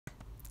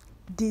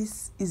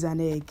this is an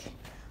egg.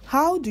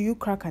 How do you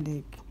crack an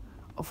egg?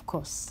 Of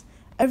course,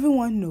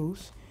 everyone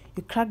knows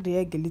you crack the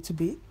egg a little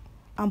bit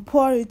and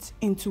pour it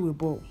into a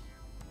bowl.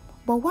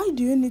 But why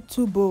do you need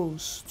 2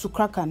 bowls to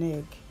crack an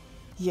egg?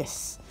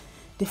 Yes,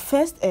 the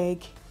first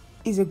egg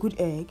is a good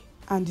egg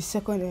and the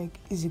second egg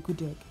is a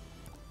good egg.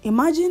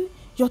 Imagine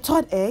your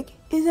third egg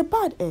is a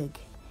bad egg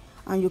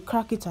and you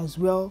crack it as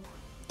well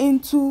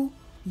into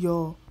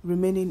your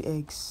remaining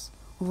eggs.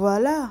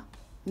 Voila!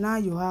 Now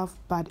you have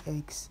bad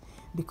eggs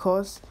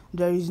because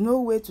there is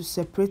no way to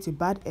separate a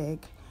bad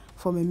egg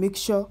from a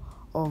mixture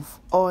of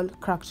all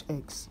cracked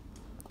eggs.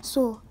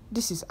 So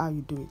this is how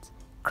you do it.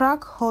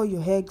 Crack all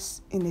your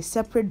eggs in a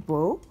separate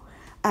bowl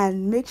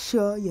and make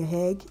sure your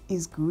egg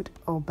is good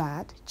or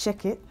bad.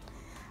 Check it.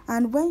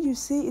 And when you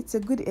see it's a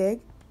good egg,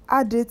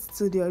 add it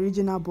to the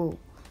original bowl.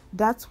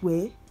 That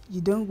way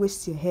you don't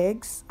waste your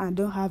eggs and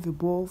don't have a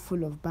bowl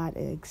full of bad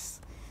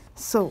eggs.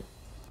 So,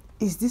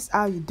 is this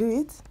how you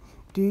do it?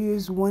 Do you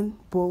use 1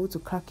 bowl to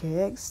crack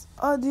your eggs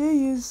or do you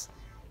use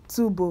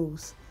 2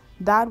 bowls?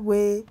 That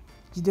way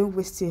you don't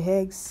waste your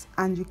eggs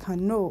and you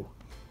can know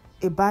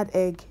a bad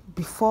egg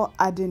before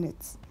adding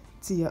it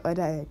to your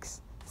other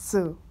eggs.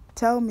 So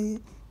tell me,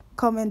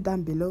 comment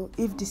down below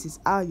if this is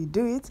how you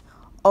do it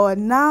or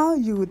now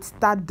you would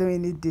start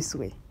doing it this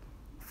way.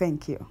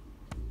 Thank you.